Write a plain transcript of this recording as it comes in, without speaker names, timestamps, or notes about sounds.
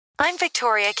I'm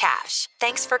Victoria Cash.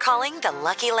 Thanks for calling the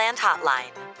Lucky Land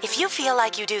Hotline. If you feel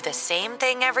like you do the same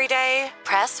thing every day,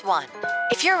 press 1.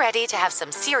 If you're ready to have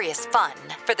some serious fun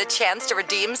for the chance to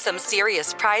redeem some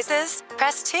serious prizes,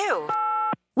 press 2.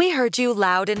 We heard you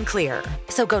loud and clear.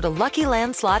 So go to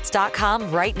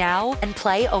LuckyLandSlots.com right now and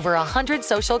play over 100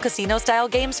 social casino-style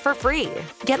games for free.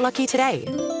 Get lucky today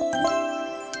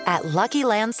at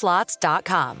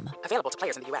LuckyLandSlots.com. Available to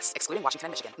players in the U.S., excluding Washington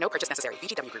and Michigan. No purchase necessary.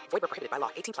 VGW Group. Void where prohibited by law.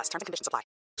 18+. Terms and conditions apply.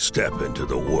 Step into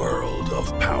the world of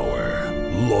power,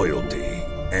 loyalty,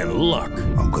 and luck.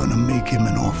 I'm gonna make him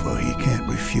an offer he can't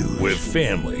refuse. With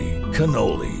family,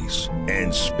 cannolis,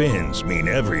 and spins mean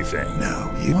everything.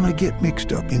 Now, you wanna get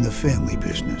mixed up in the family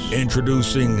business.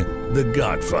 Introducing The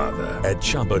Godfather at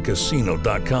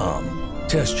ChumbaCasino.com.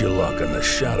 Test your luck in the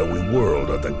shadowy world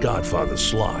of The Godfather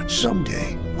slot.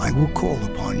 Someday, I will call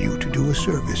upon you to do a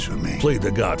service for me. Play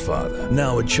The Godfather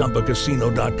now at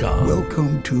ChumbaCasino.com.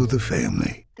 Welcome to the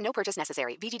family. No purchase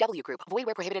necessary. VGW Group. Void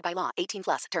where prohibited by law. 18+.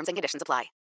 Terms and conditions apply.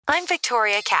 I'm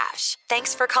Victoria Cash.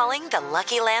 Thanks for calling the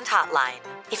Lucky Land Hotline.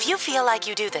 If you feel like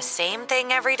you do the same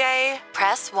thing every day,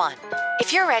 press 1.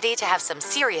 If you're ready to have some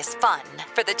serious fun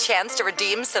for the chance to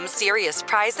redeem some serious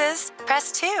prizes,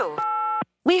 press 2.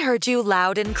 We heard you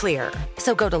loud and clear.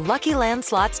 So go to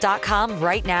LuckyLandSlots.com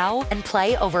right now and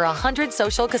play over 100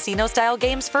 social casino-style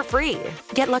games for free.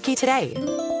 Get lucky today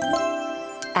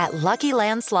at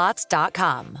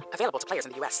LuckyLandSlots.com. Available to players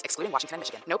in the U.S., excluding Washington and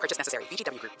Michigan. No purchase necessary.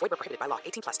 VGW Group. Void where prohibited by law.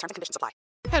 18+. Terms and conditions apply.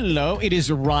 Hello, it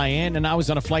is Ryan, and I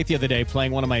was on a flight the other day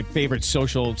playing one of my favorite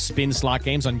social spin slot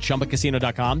games on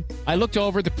ChumbaCasino.com. I looked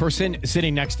over at the person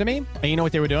sitting next to me, and you know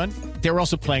what they were doing? They were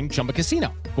also playing Chumba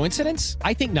Casino. Coincidence?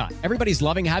 I think not. Everybody's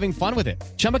loving having fun with it.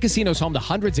 Chumba Casino is home to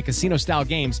hundreds of casino-style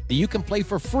games that you can play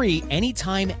for free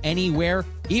anytime, anywhere,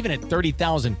 even at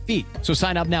 30,000 feet. So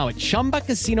sign up now at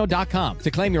ChumbaCasino.com to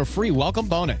claim your free welcome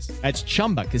bonus. That's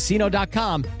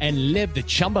ChumbaCasino.com and live the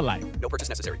Chumba life. No purchase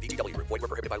necessary. VGW Group. Void where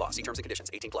prohibited by law. See terms and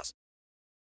conditions. 18+.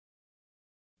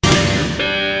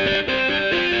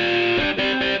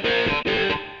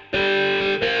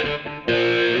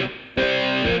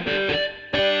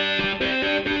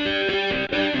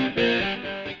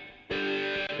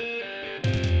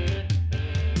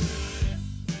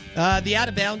 The Out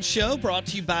of Bounds Show brought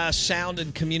to you by Sound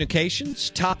and Communications,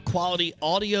 top quality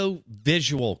audio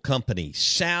visual company,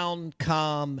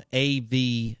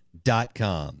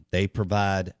 SoundcomAV.com. They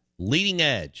provide leading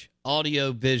edge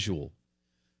audio visual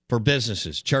for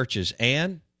businesses, churches,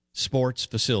 and sports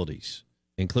facilities,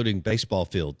 including baseball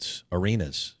fields,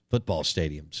 arenas, football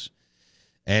stadiums,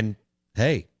 and,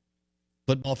 hey,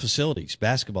 football facilities,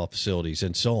 basketball facilities,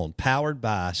 and so on. Powered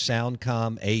by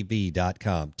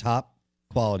SoundcomAV.com. Top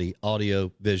quality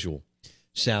audio visual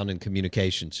sound and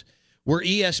communications. We're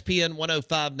ESPN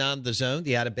 105.9 The Zone,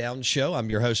 the Out of Bounds Show. I'm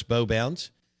your host, Bo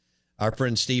Bounds. Our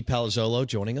friend Steve Palazzolo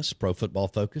joining us, Pro Football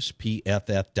Focus,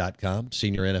 PFF.com,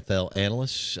 senior NFL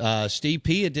analyst. Steve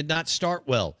P., it did not start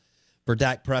well for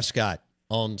Dak Prescott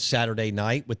on Saturday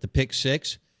night with the pick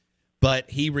six, but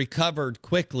he recovered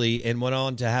quickly and went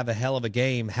on to have a hell of a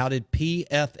game. How did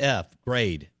PFF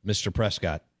grade Mr.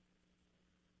 Prescott?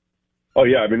 Oh,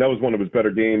 yeah. I mean, that was one of his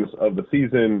better games of the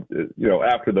season,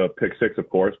 after the pick six, of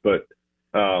course. But,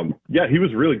 yeah, he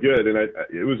was really good. And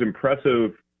it was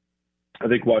impressive, I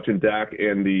think, watching Dak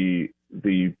and the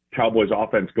Cowboys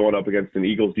offense going up against an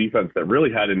Eagles defense that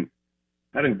really hadn't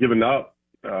given up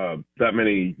that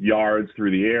many yards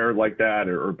through the air like that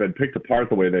or been picked apart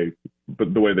the way they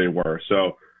were.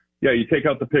 So, yeah, you take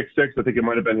out the pick six, I think it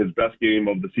might have been his best game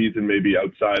of the season, maybe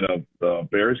outside of the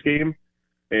Bears game.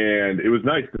 And it was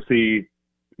nice to see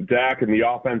Dak and the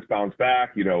offense bounce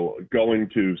back, going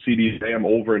to CeeDee Lamb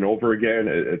over and over again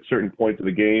at certain points of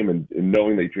the game and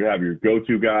knowing that you have your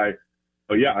go-to guy.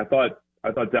 But, yeah, I thought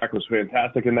Dak was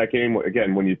fantastic in that game.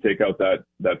 Again, when you take out that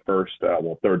first,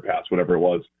 third pass, whatever it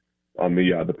was, on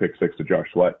the pick six to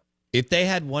Josh Sweat. If they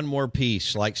had one more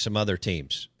piece like some other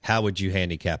teams, how would you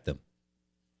handicap them?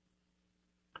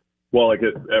 Well, like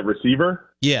at receiver?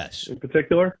 Yes. In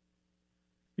particular?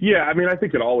 Yeah, I mean, I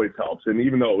think it always helps. And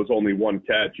even though it was only one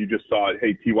catch, you just saw,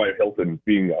 hey, T.Y. Hilton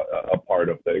being a part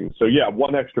of things. So, yeah,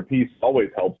 one extra piece always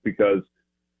helps because,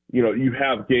 you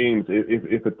have games.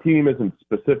 If a team isn't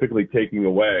specifically taking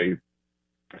away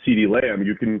CeeDee Lamb,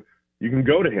 you can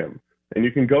go to him. And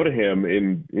you can go to him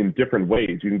in different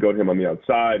ways. You can go to him on the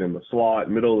outside, in the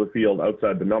slot, middle of the field,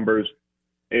 outside the numbers.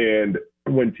 And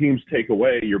when teams take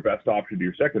away your best option to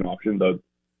your second option, the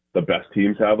best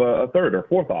teams have a third or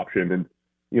fourth option. And,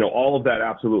 all of that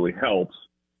absolutely helps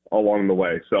along the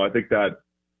way. So I think that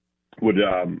would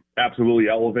absolutely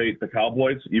elevate the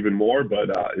Cowboys even more. But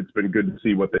it's been good to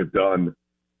see what they've done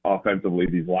offensively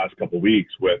these last couple of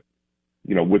weeks with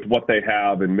what they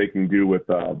have and making do with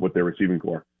their receiving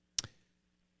core.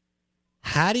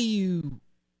 How do you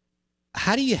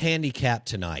handicap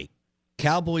tonight?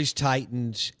 Cowboys,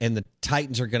 Titans, and the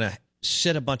Titans are going to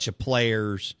sit a bunch of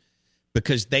players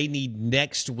because they need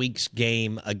next week's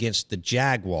game against the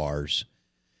Jaguars.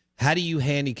 How do you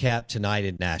handicap tonight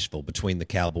in Nashville between the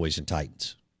Cowboys and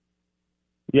Titans?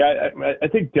 Yeah, I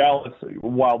think Dallas,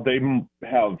 while they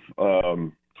have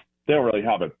they don't really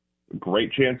have a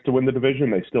great chance to win the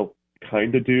division, they still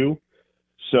kind of do.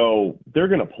 So they're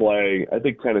going to play. I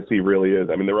think Tennessee really is.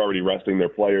 I mean, they're already resting their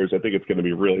players. I think it's going to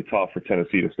be really tough for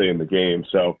Tennessee to stay in the game.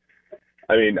 So,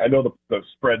 I mean, I know the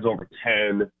spread's over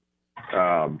 10.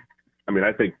 I mean,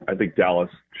 I think Dallas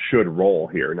should roll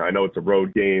here. Now, I know it's a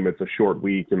road game. It's a short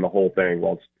week and the whole thing.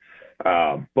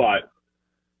 But,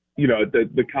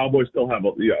 the Cowboys still have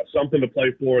something to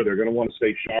play for. They're going to want to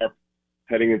stay sharp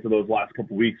heading into those last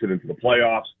couple weeks and into the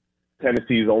playoffs.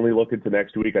 Tennessee's only looking to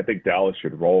next week. I think Dallas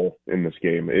should roll in this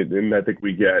game. And I think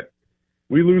we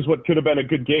lose what could have been a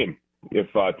good game if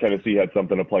Tennessee had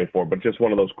something to play for, but just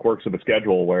one of those quirks of the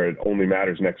schedule where it only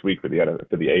matters next week for the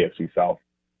AFC South.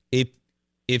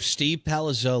 If Steve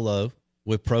Palazzolo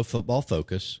with Pro Football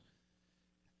Focus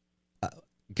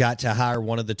got to hire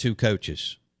one of the two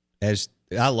coaches, as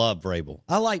I love Vrabel.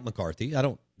 I like McCarthy. I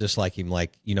don't dislike him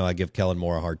like, I give Kellen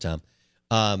Moore a hard time.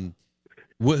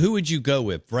 Who would you go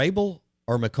with, Vrabel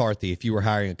or McCarthy, if you were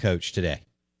hiring a coach today?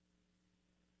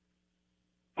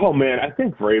 Oh, man, I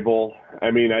think Vrabel.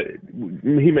 I mean,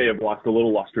 he may have lost a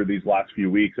little luster these last few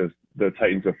weeks as the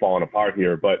Titans have fallen apart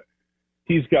here, but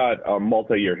he's got a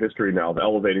multi-year history now of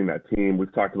elevating that team.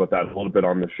 We've talked about that a little bit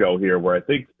on the show here, where I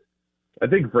think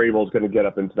Vrabel is going to get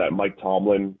up into that Mike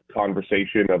Tomlin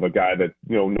conversation of a guy that,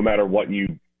 no matter what you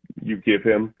give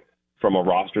him from a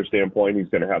roster standpoint, he's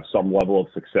going to have some level of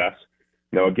success.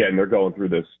 Now, again, they're going through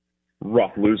this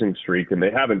rough losing streak, and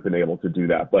they haven't been able to do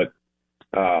that. But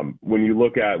when you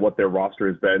look at what their roster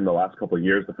has been the last couple of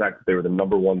years, the fact that they were the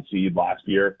number one seed last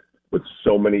year with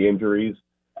so many injuries,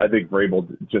 I think Vrabel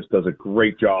just does a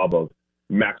great job of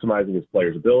maximizing his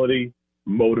players' ability,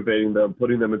 motivating them,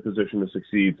 putting them in position to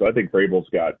succeed. So I think Vrabel's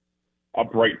got a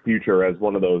bright future as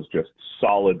one of those just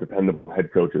solid, dependable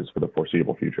head coaches for the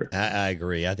foreseeable future. I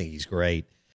agree. I think he's great.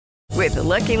 With the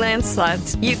Lucky Land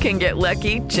Slots, you can get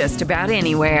lucky just about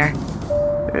anywhere.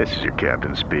 This is your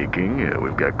captain speaking.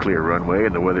 We've got clear runway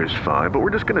and the weather's fine, but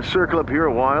we're just going to circle up here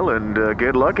a while and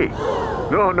get lucky.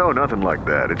 No, nothing like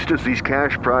that. It's just these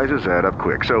cash prizes add up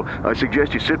quick. So I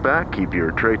suggest you sit back, keep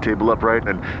your tray table upright,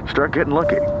 and start getting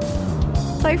lucky.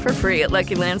 Play for free at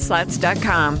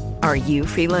LuckyLandSlots.com. Are you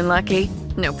feeling lucky?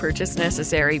 No purchase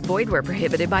necessary. Void where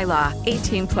prohibited by law.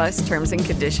 18+ terms and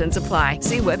conditions apply.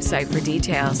 See website for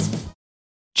details.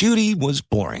 Judy was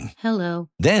boring. Hello.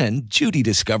 Then Judy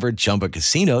discovered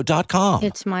ChumbaCasino.com.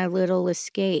 It's my little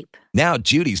escape. Now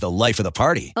Judy's the life of the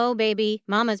party. Oh, baby,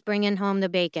 mama's bringing home the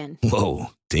bacon. Whoa,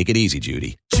 take it easy,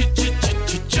 Judy.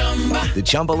 The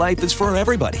Chumba life is for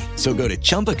everybody. So go to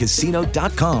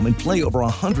ChumbaCasino.com and play over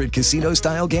 100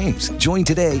 casino-style games. Join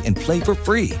today and play for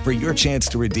free for your chance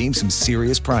to redeem some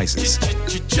serious prizes.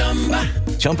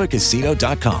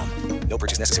 ChumbaCasino.com. No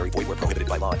purchase necessary. Void where prohibited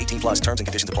by law. 18+ terms and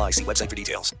conditions apply. See website for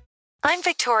details. I'm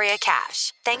Victoria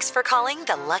Cash. Thanks for calling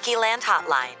the Lucky Land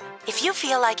Hotline. If you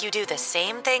feel like you do the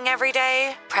same thing every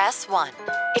day, press 1.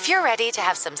 If you're ready to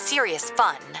have some serious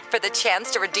fun for the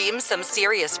chance to redeem some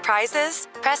serious prizes,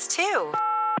 press 2.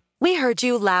 We heard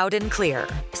you loud and clear.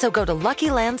 So go to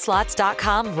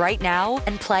LuckyLandSlots.com right now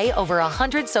and play over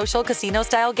 100 social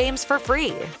casino-style games for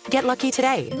free. Get lucky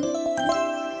today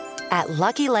at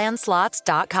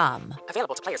LuckyLandSlots.com.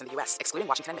 Available to players in the U.S., excluding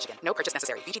Washington and Michigan. No purchase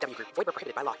necessary. VGW Group. Void where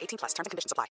prohibited by law. 18+ terms and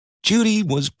conditions apply. Judy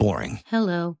was boring.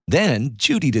 Hello. Then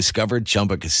Judy discovered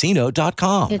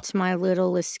ChumbaCasino.com. It's my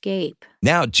little escape.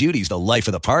 Now Judy's the life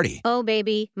of the party. Oh,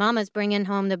 baby, mama's bringing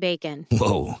home the bacon.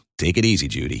 Whoa, take it easy,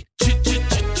 Judy.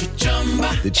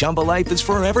 The Chumba life is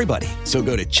for everybody. So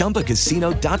go to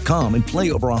ChumbaCasino.com and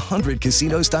play over 100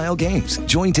 casino-style games.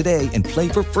 Join today and play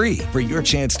for free for your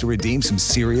chance to redeem some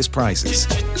serious prizes.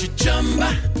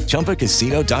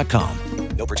 ChumbaCasino.com.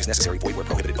 No purchase necessary. Void where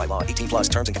prohibited by law. 18+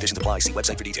 terms and conditions apply. See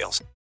website for details.